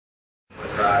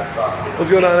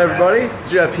What's going on, everybody?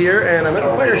 Jeff here, and I'm at a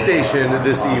fire station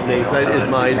this evening. Tonight is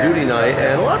my duty night,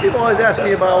 and a lot of people always ask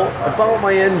me about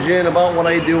my engine, about what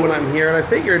I do when I'm here, and I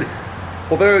figured,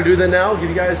 what better to do than now give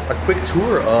you guys a quick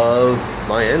tour of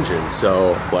my engine.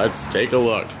 So let's take a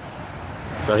look.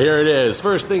 So here it is.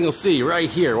 First thing you'll see right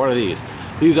here, what are these?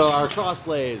 These are our cross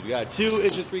lays. We got 2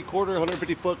 inch and 3/4,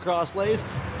 150-foot cross lays.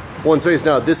 One's facing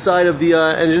out this side of the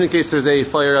engine in case there's a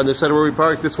fire on this side where we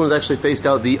park. This one's actually faced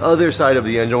out the other side of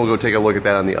the engine. We'll go take a look at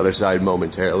that on the other side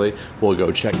momentarily. We'll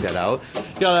go check that out.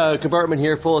 Got a compartment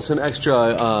here full of some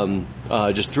extra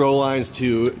just throw lines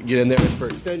to get in there for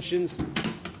extensions.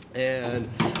 And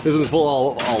this one's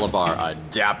full of all of our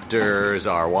adapters,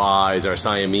 our Ys, our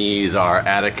Siamese, our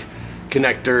attic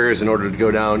connectors in order to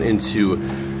go down into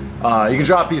you can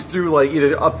drop these through like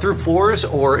either up through floors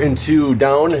or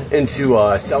down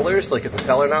into cellars, like it's a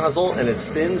cellar nozzle and it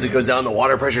spins, it goes down, the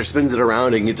water pressure spins it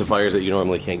around and you get to fires that you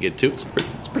normally can't get to. It's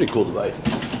a pretty cool device.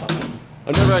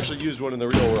 I've never actually used one in the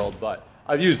real world, but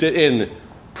I've used it in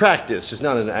practice, just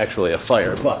not in actually a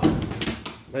fire.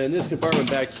 And in this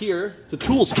compartment back here, it's a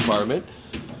tools compartment.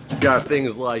 We've got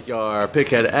things like our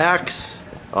pickhead axe,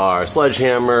 our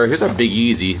sledgehammer. Here's our Big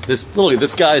Easy. This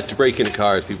guy's to break into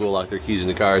cars. People will lock their keys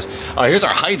into cars. Here's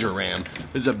our Hydra Ram.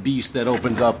 This is a beast that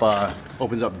opens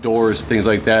up doors, things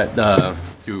like that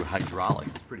through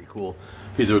hydraulics. It's pretty cool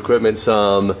piece of equipment.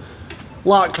 Some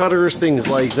lock cutters, things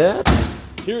like that.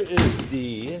 Here is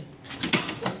the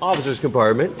officer's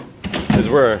compartment. This is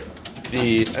where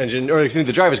the engine, or excuse me,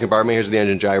 the driver's compartment. Here's where the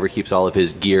engine driver keeps all of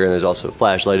his gear, and there's also a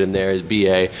flashlight in there, his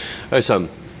BA. There's some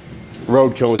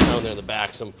road cones down there in the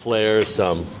back, some flares,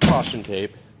 some caution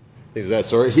tape, things of that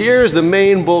sort. Here's the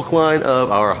main bulk line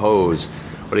of our hose.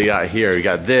 What do you got here? You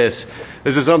got this.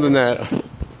 This is something that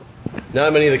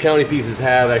not many of the county pieces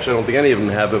have. Actually, I don't think any of them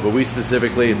have it, but we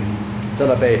specifically set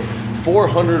up a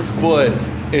 400-foot,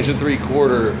 1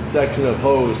 3/4 inch section of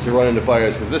hose to run into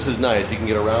fires, because this is nice. You can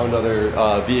get around other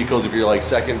vehicles if you're like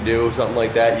second due, something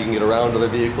like that. You can get around other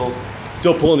vehicles,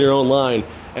 still pulling your own line,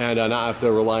 and not have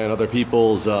to rely on other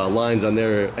people's lines on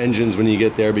their engines when you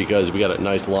get there, because we got a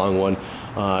nice long one.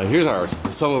 Here's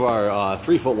some of our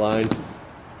 3-foot line,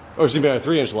 or excuse me, our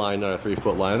 3-inch line, not a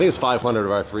 3-foot line. I think it's 500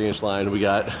 of our 3-inch line. We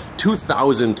got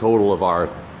 2,000 total of our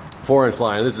 4-inch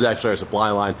line. This is actually our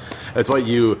supply line. That's what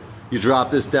you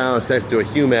drop this down. It's connected to a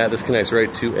humat. This connects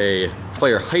right to a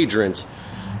fire hydrant.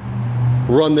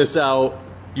 Run this out.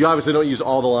 You obviously don't use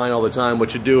all the line all the time.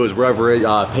 What you do is wherever it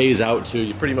pays out to,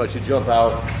 you jump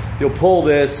out, you'll pull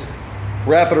this,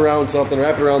 wrap it around something,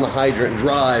 wrap it around the hydrant,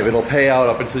 drive. It'll pay out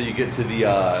up until you get to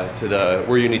the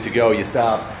where you need to go. You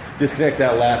stop, disconnect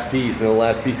that last piece, and then the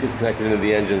last piece gets connected into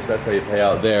the engine. So that's how you pay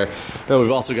out there. Then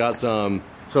we've also got some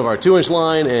of our 2-inch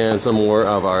line and some more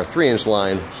of our 3-inch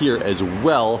line here as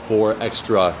well for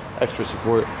extra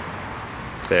support.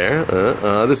 There.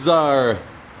 This is our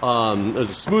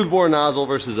there's a smoothbore nozzle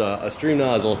versus a stream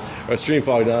nozzle, or a stream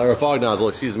fog nozzle, or a fog nozzle,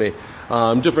 excuse me.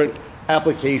 Different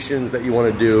applications that you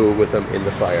want to do with them in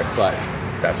the fire, but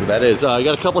that's what that is. I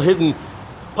got a couple hidden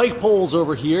pike poles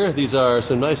over here. These are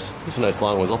some nice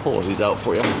long ones. I'll pull one of these out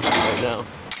for you right now.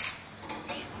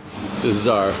 This is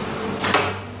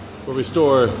where we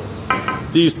store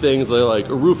these things. They're like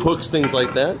roof hooks, things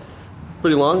like that.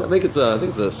 Pretty long. I think it's a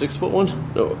 6-foot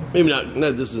one. No, maybe not.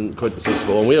 No, this isn't quite the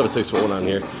 6-foot one. We have a 6-foot one on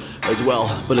here as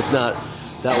well, but it's not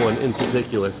that one in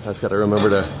particular. I just got to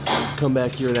remember to come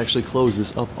back here and actually close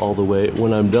this up all the way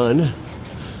when I'm done.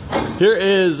 Here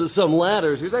is some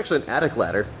ladders. Here's actually an attic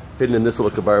ladder hidden in this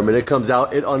little compartment. It comes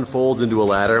out, it unfolds into a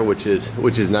ladder, which is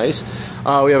nice.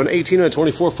 We have an 18 and a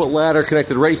 24-foot ladder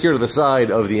connected right here to the side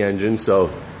of the engine,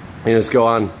 so you just go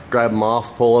on, grab them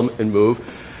off, pull them, and move.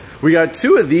 We got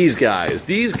 2 of these guys.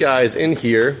 These guys in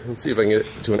here, let's see if I can get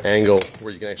to an angle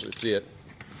where you can actually see it.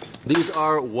 These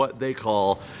are what they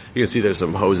call, you can see there's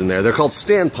some hose in there. They're called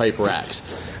standpipe racks.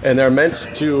 And they're meant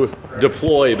to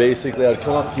deploy, basically. I would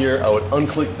come up here, I would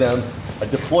unclick them,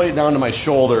 I'd deploy it down to my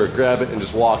shoulder, grab it, and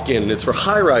just walk in. And it's for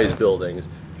high-rise buildings.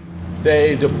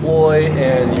 They deploy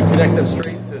and you connect them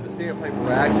straight to the standpipe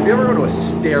racks. If you ever go to a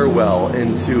stairwell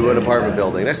into an apartment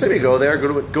building, next time you go there,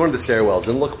 go into the stairwells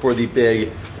and look for the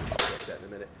big,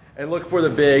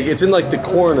 it's in like the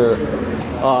corner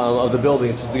of the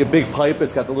building. It's just like a big pipe.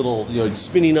 It's got the little,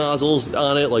 spinny nozzles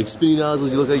on it, like spinny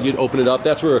nozzles. You look like you'd open it up.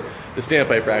 That's where the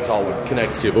standpipe racks all would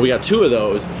connect to. But we got 2 of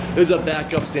those. This is a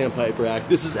backup standpipe rack.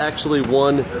 This is actually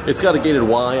one, it's got a gated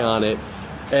Y on it.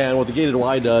 And what the gated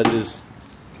Y does is,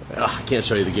 I can't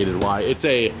show you the gated Y. It's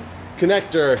a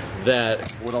connector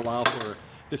that would allow for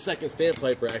the second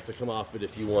standpipe rack to come off it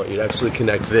if you want. You'd actually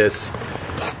connect this.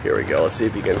 Here we go. Let's see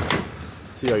if you can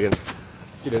see if I can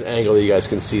get an angle that you guys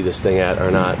can see this thing at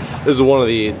or not. This is one of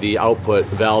the output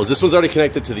valves. This one's already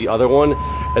connected to the other one,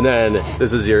 and then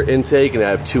this is your intake, and I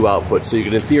have 2 outputs. So you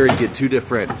can, in theory, get 2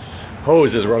 different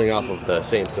hoses running off of the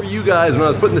same. So for you guys, when I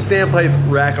was putting the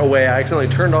standpipe rack away, I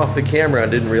accidentally turned off the camera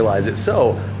and didn't realize it.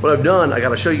 So what I've done, I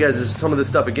gotta show you guys some of this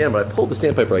stuff again, but I pulled the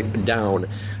standpipe rack down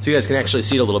so you guys can actually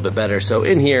see it a little bit better. So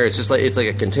in here, it's like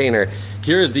a container.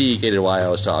 Here's the gated Y I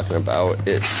was talking about.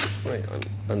 Wait,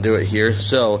 undo it here.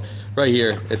 So right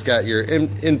here, it's got your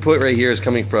input right here is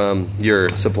coming from your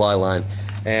supply line.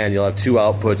 And you'll have 2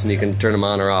 outputs, and you can turn them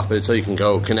on or off, but so you can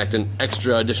go connect an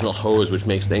extra additional hose, which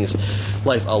makes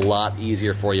life a lot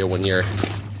easier for you when you're,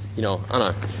 you know, on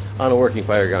a working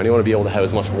fire ground. You want to be able to have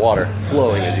as much water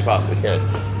flowing as you possibly can.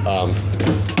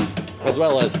 As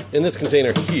well as in this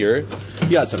container here, you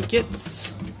got some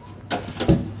kits.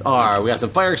 We got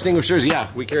some fire extinguishers. Yeah,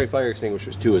 we carry fire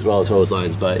extinguishers too, as well as hose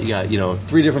lines. But you got, you know,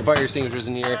 3 different fire extinguishers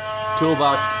in here,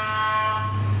 toolbox,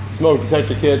 smoke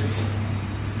detector kits.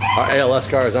 Our ALS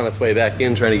car is on its way back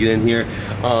in, trying to get in here.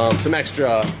 Some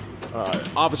extra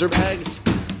officer bags.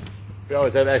 We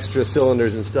always have extra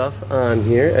cylinders and stuff on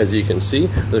here, as you can see.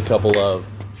 There's a couple of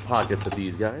pockets of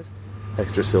these guys.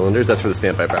 Extra cylinders. That's where the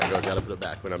standpipe rack goes. Gotta put it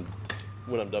back when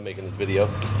I'm done making this video.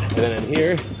 And then in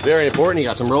here, very important, you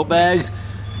got some rope bags.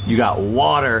 You got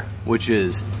water, which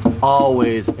is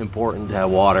always important to have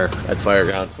water at fire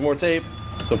ground. Some more tape,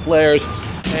 some flares.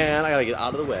 And I gotta get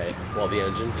out of the way while the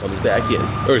engine comes back in.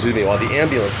 Or excuse me, while the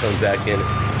ambulance comes back in.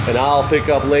 And I'll pick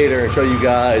up later and show you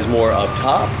guys more up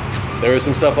top. There is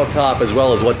some stuff up top as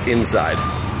well as what's inside.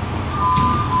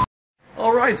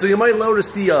 Alright, so you might notice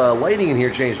the lighting in here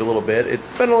changed a little bit. It's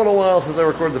been a little while since I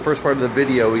recorded the first part of the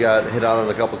video. We got hit on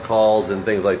a couple calls and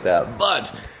things like that.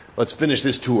 But let's finish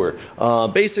this tour.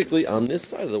 Basically, on this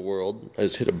side of the world, I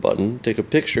just hit a button, take a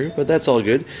picture, but that's all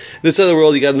good. This side of the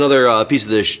world, you got another piece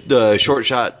of the short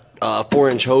shot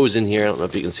 4-inch hose in here. I don't know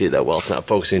if you can see it that well. It's not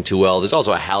focusing too well. There's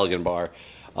also a halogen bar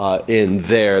in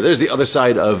there. There's the other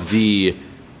side of the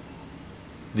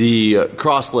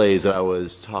cross lays that I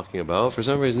was talking about. For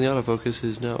some reason, the autofocus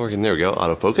is not working. There we go,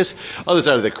 autofocus. Other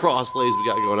side of the cross lays we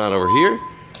got going on over here.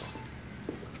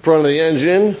 Front of the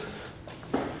engine.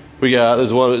 We got,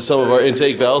 this is some of our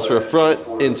intake valves for a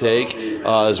front intake.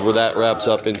 This is where that wraps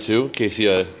up into, in case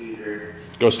you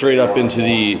go straight up into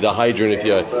the hydrant. If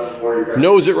you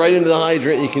nose it right into the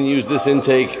hydrant, you can use this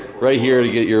intake right here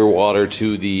to get your water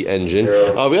to the engine.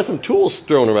 We got some tools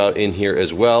thrown around in here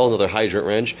as well, another hydrant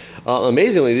wrench.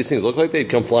 Amazingly, these things look like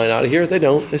they'd come flying out of here. They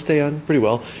don't, they stay on pretty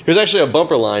well. Here's actually a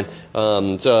bumper line.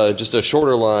 It's just a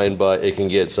shorter line, but it can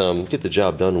get the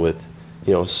job done with,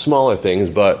 you know, smaller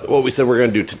things. But what we said we're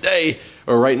gonna do today,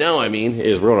 or right now I mean,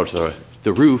 is we're going up to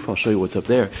the roof. I'll show you what's up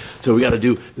there. So we gotta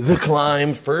do the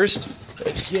climb first.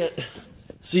 I can't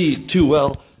see too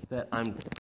well that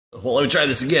well, let me try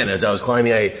this again. As I was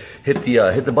climbing, I hit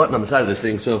the button on the side of this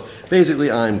thing. So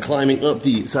basically I'm climbing up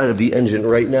the side of the engine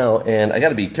right now, and I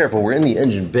gotta be careful. We're in the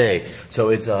engine bay, so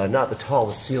it's not the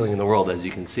tallest ceiling in the world, as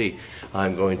you can see.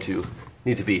 I'm going to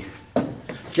need to be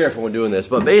careful when doing this.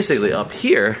 But basically up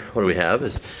here, what do we have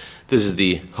is, this is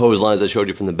the hose lines I showed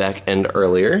you from the back end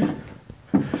earlier.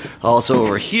 Also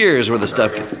over here is where the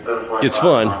stuff gets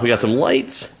fun. We got some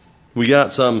lights. We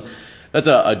got some, that's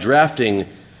a drafting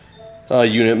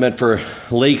unit meant for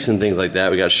lakes and things like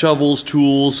that. We got shovels,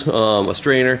 tools, a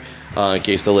strainer, in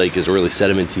case the lake is really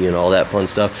sedimenty and all that fun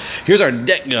stuff. Here's our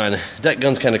deck gun. Deck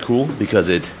gun's kind of cool because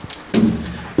it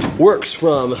works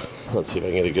from, let's see if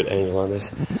I can get a good angle on this.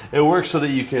 It works so that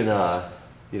you can,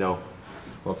 you know,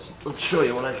 let's show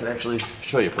you what I can actually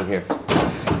show you from here.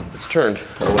 It's turned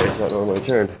away, it's not normally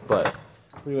turned, but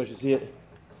pretty much you see it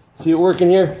working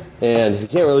here, and you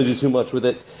can't really do too much with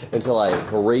it until I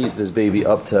raise this baby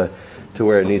up to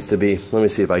where it needs to be. Let me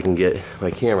see if I can get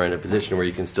my camera in a position where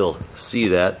you can still see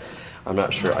that. I'm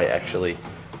not sure I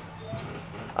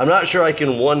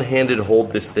can one-handed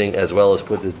hold this thing as well as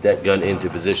put this deck gun into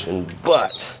position,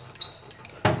 but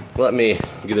let me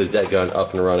get this deck gun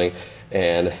up and running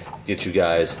and get you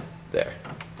guys there.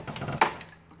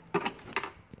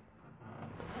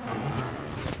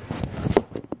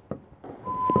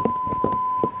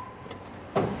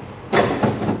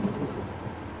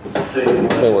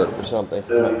 May work for something.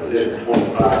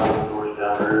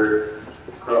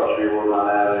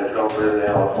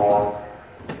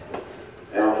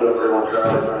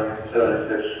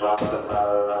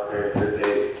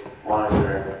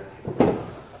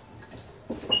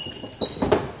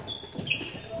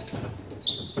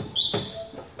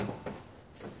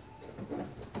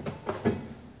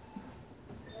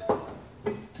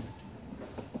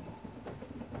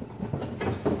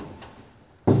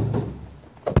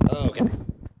 Okay.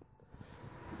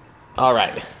 All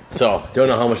right, so don't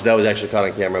know how much that was actually caught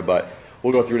on camera, but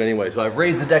we'll go through it anyway. So I've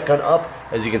raised the deck gun up.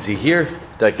 As you can see here,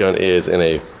 deck gun is in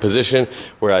a position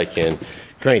where I can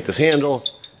crank this handle,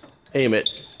 aim it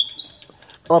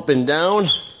up and down.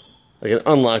 I can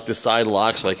unlock the side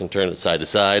lock so I can turn it side to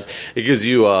side. It gives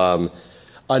you a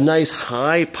nice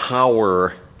high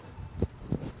power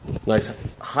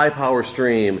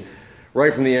stream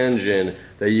right from the engine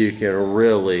that you can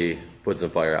really put some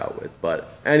fire out with.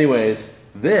 But anyways,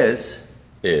 this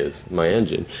is my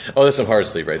engine. Oh, there's some hard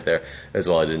sleeve right there as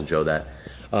well. I didn't show that.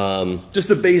 Just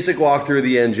a basic walkthrough of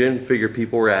the engine. Figured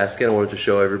people were asking. I wanted to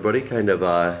show everybody, kind of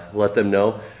let them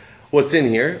know what's in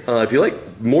here. If you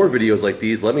like more videos like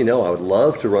these, let me know. I would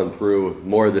love to run through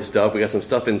more of this stuff. We got some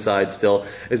stuff inside still.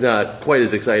 It's not quite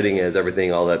as exciting as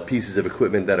everything, all the pieces of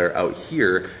equipment that are out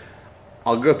here.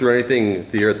 I'll go through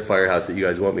anything here at the firehouse that you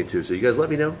guys want me to. So you guys let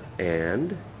me know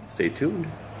and stay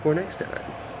tuned for next time.